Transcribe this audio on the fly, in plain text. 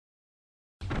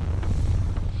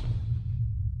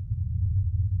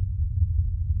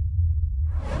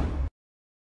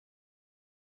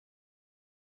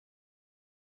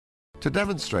To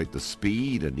demonstrate the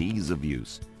speed and ease of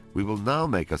use, we will now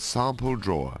make a sample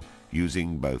drawer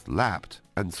using both lapped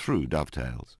and through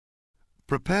dovetails.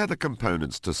 Prepare the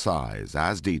components to size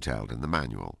as detailed in the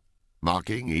manual,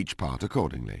 marking each part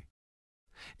accordingly.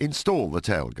 Install the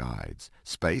tail guides,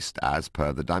 spaced as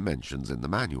per the dimensions in the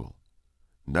manual.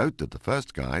 Note that the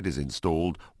first guide is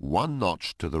installed 1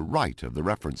 notch to the right of the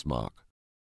reference mark.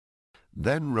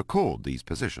 Then record these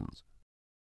positions.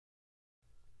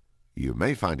 You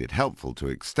may find it helpful to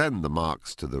extend the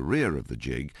marks to the rear of the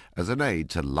jig as an aid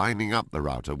to lining up the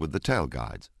router with the tail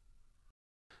guides.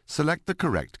 Select the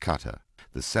correct cutter,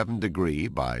 the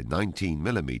 7° by 19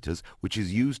 mm, which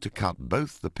is used to cut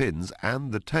both the pins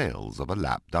and the tails of a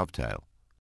lap dovetail.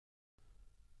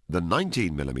 The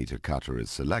 19 mm cutter is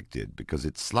selected because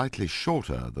it's slightly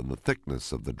shorter than the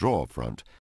thickness of the drawer front.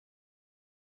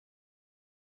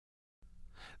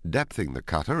 Depthing the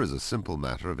cutter is a simple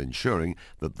matter of ensuring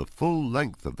that the full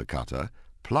length of the cutter,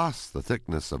 plus the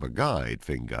thickness of a guide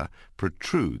finger,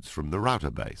 protrudes from the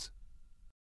router base.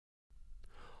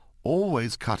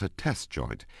 Always cut a test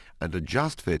joint and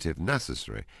adjust fit if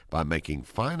necessary by making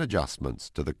fine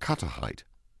adjustments to the cutter height,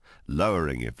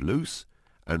 lowering if loose,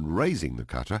 and raising the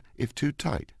cutter if too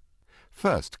tight.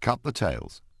 First, cut the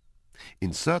tails.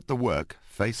 Insert the work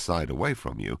face side away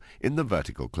from you in the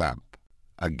vertical clamp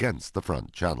against the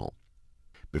front channel.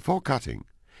 Before cutting,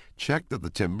 check that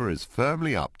the timber is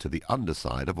firmly up to the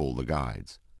underside of all the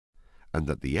guides, and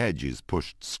that the edge is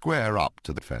pushed square up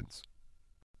to the fence.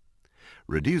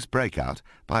 Reduce breakout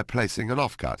by placing an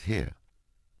offcut here.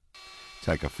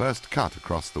 Take a first cut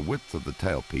across the width of the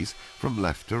tailpiece from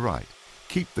left to right.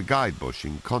 Keep the guide bush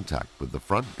in contact with the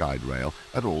front guide rail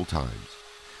at all times.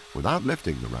 Without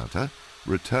lifting the router,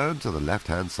 return to the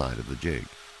left-hand side of the jig.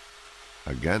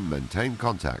 Again, maintain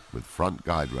contact with front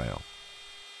guide rail.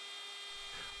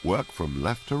 Work from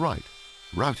left to right,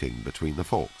 routing between the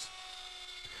forks.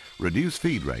 Reduce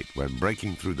feed rate when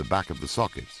breaking through the back of the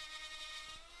sockets.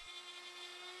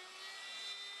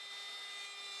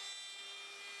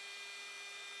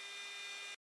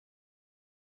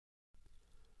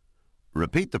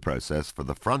 Repeat the process for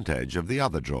the front edge of the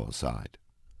other drawer side.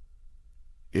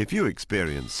 If you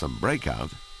experience some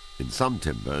breakout, in some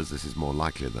timbers this is more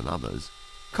likely than others,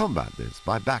 combat this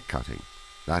by back cutting,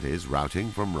 that is,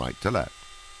 routing from right to left.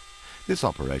 This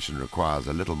operation requires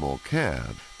a little more care,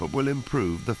 but will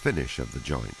improve the finish of the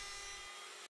joint.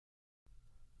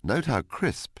 Note how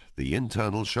crisp the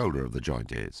internal shoulder of the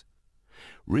joint is.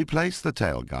 Replace the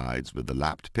tail guides with the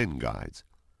lapped pin guides.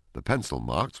 The pencil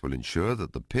marks will ensure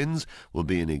that the pins will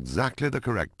be in exactly the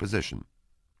correct position.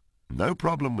 No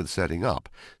problem with setting up.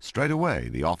 Straight away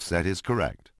the offset is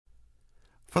correct.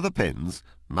 For the pins,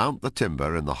 mount the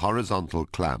timber in the horizontal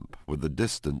clamp with the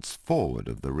distance forward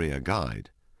of the rear guide,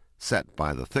 set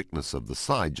by the thickness of the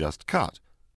side just cut.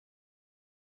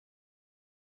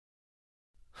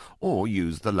 Or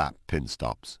use the lap pin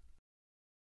stops.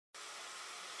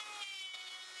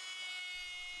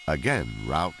 Again,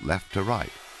 route left to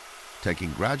right,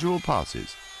 taking gradual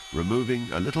passes,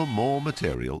 removing a little more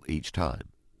material each time.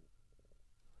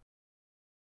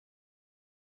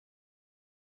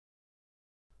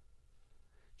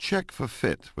 Check for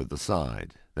fit with the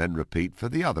side, then repeat for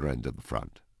the other end of the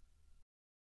front.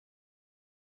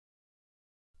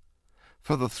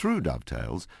 For the through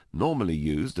dovetails, normally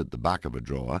used at the back of a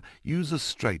drawer, use a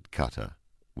straight cutter,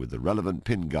 with the relevant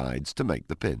pin guides to make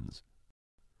the pins,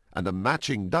 and a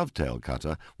matching dovetail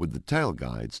cutter with the tail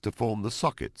guides to form the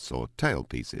sockets or tail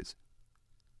pieces.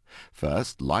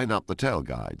 First, line up the tail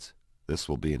guides. This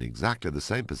will be in exactly the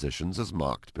same positions as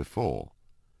marked before,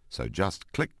 so just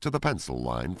click to the pencil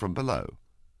line from below.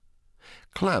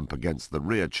 Clamp against the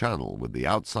rear channel with the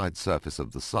outside surface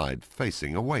of the side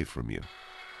facing away from you.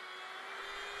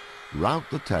 Route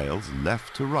the tails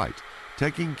left to right,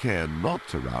 taking care not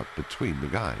to route between the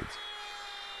guides.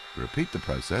 Repeat the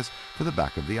process for the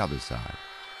back of the other side.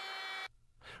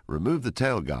 Remove the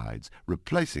tail guides,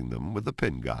 replacing them with the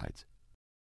pin guides.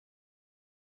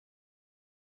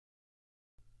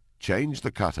 Change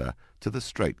the cutter to the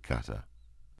straight cutter.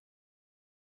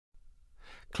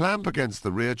 Clamp against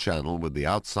the rear channel with the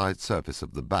outside surface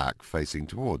of the back facing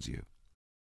towards you.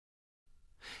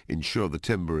 Ensure the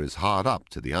timber is hard up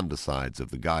to the undersides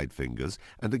of the guide fingers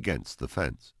and against the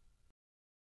fence.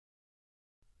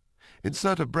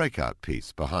 Insert a breakout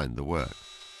piece behind the work.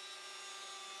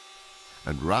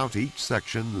 And route each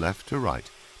section left to right,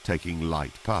 taking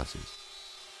light passes.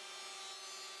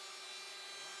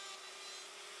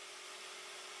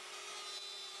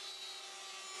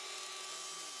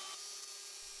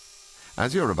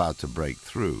 As you're about to break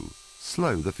through,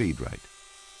 slow the feed rate.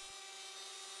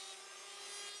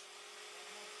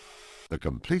 The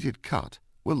completed cut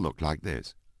will look like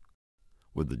this,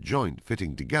 with the joint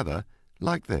fitting together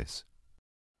like this.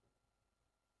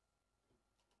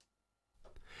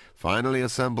 Finally,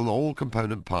 assemble all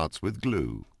component parts with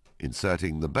glue,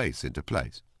 inserting the base into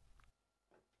place.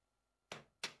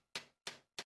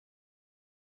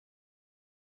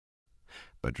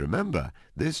 But remember,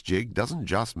 this jig doesn't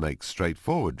just make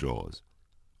straightforward drawers.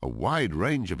 A wide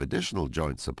range of additional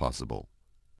joints are possible.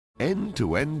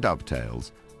 End-to-end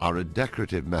dovetails are a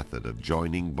decorative method of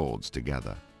joining boards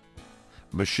together.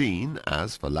 Machine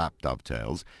as for lap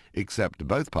dovetails, except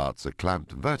both parts are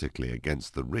clamped vertically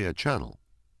against the rear channel.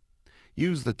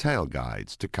 Use the tail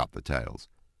guides to cut the tails,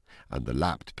 and the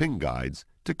lapped pin guides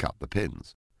to cut the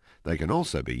pins. They can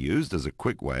also be used as a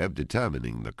quick way of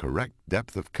determining the correct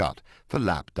depth of cut for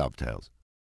lap dovetails.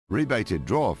 Rebated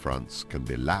drawer fronts can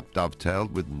be lap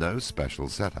dovetailed with no special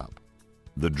setup.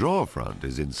 The drawer front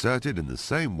is inserted in the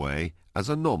same way as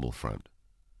a normal front,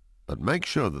 but make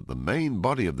sure that the main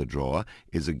body of the drawer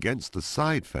is against the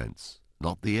side fence,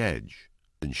 not the edge.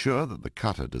 Ensure that the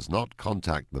cutter does not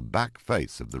contact the back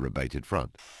face of the rebated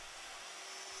front.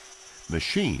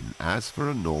 Machine as for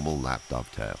a normal lap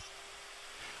dovetail.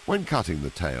 When cutting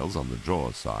the tails on the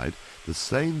drawer side, the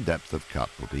same depth of cut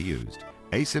will be used,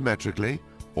 asymmetrically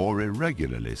or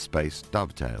irregularly spaced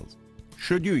dovetails.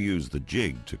 Should you use the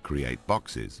jig to create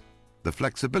boxes, the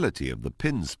flexibility of the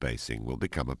pin spacing will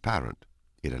become apparent.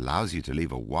 It allows you to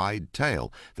leave a wide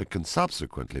tail that can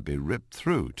subsequently be ripped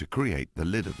through to create the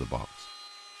lid of the box.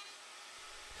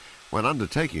 When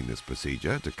undertaking this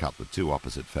procedure to cut the two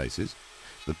opposite faces,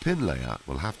 the pin layout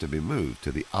will have to be moved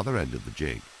to the other end of the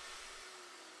jig.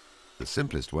 The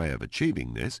simplest way of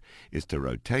achieving this is to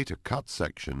rotate a cut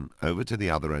section over to the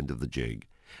other end of the jig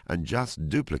and just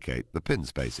duplicate the pin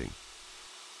spacing.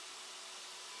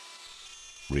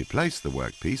 Replace the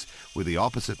workpiece with the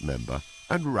opposite member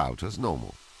and route as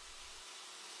normal.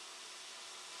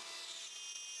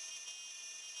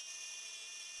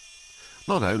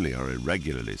 Not only are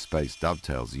irregularly spaced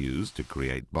dovetails used to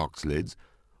create box lids,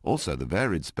 also the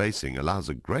varied spacing allows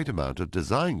a great amount of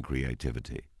design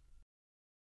creativity.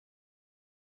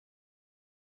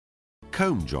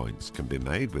 Comb joints can be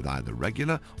made with either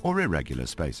regular or irregular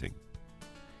spacing.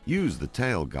 Use the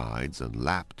tail guides and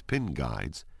lapped pin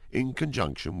guides in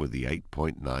conjunction with the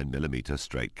 8.9mm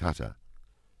straight cutter.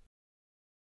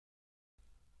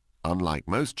 Unlike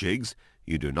most jigs,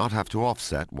 you do not have to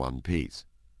offset one piece.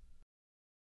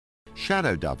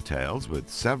 Shadow dovetails with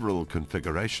several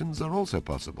configurations are also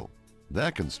possible.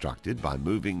 They're constructed by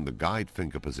moving the guide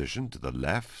finger position to the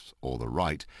left or the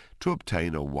right to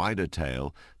obtain a wider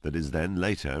tail that is then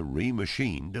later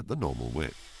remachined at the normal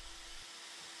width.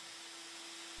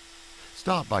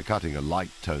 Start by cutting a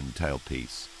light-toned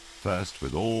tailpiece, first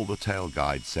with all the tail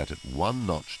guides set at one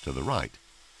notch to the right,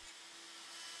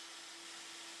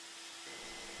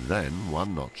 then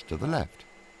one notch to the left.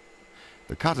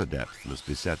 The cutter depth must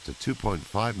be set to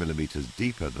 2.5mm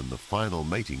deeper than the final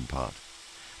mating part,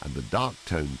 and the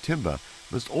dark-toned timber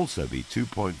must also be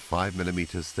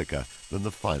 2.5mm thicker than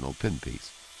the final pin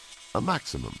piece, a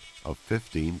maximum of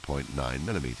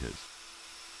 15.9mm.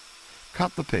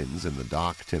 Cut the pins in the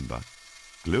dark timber,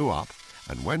 glue up,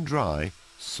 and when dry,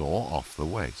 saw off the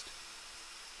waste.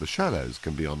 The shadows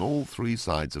can be on all three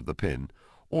sides of the pin,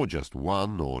 or just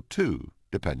one or two,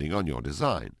 depending on your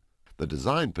design. The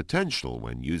design potential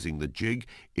when using the jig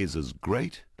is as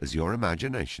great as your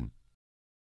imagination.